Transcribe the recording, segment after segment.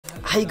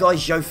Hey guys,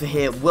 Jofa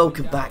here,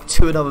 welcome back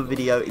to another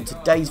video. In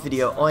today's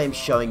video I am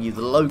showing you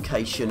the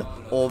location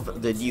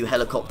of the new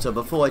helicopter.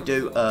 Before I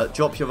do,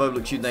 drop your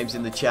Roblox usernames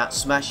in the chat,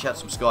 smash that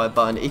subscribe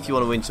button if you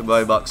want to win some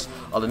Robux.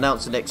 I'll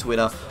announce the next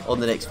winner on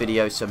the next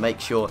video, so make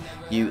sure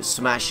you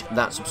smash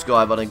that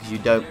subscribe button because you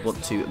don't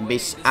want to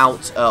miss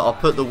out. I'll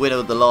put the winner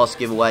of the last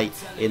giveaway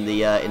in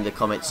the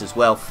comments as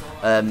well.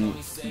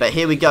 But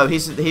here we go,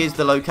 here's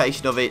the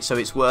location of it. So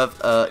it's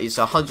worth, it's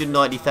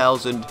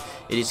 190,000.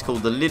 It is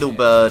called the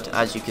LittleBird,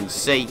 as you can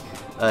see.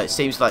 It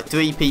seems like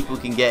 3 people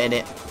can get in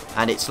it,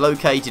 and it's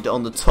located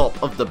on the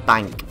top of the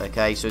bank.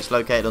 Okay, so it's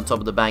located on top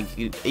of the bank.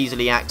 You can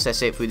easily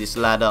access it through this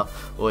ladder,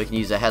 or you can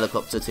use a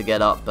helicopter to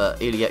get up,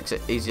 but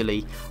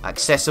easily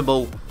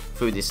accessible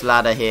through this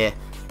ladder here.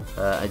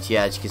 And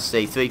yeah, as you can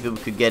see, 3 people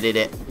could get in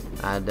it,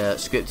 and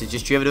Script has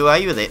just driven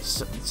away with it,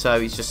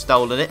 so he's just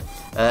stolen it.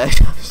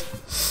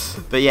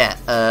 But yeah,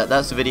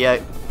 that's the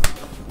video.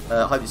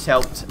 Hope this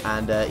helped,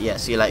 and yeah,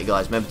 see you later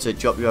guys. Remember to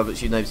drop your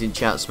Roblox usernames in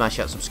chat and smash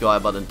that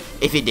subscribe button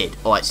if it did.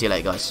 Alright, see you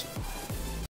later guys.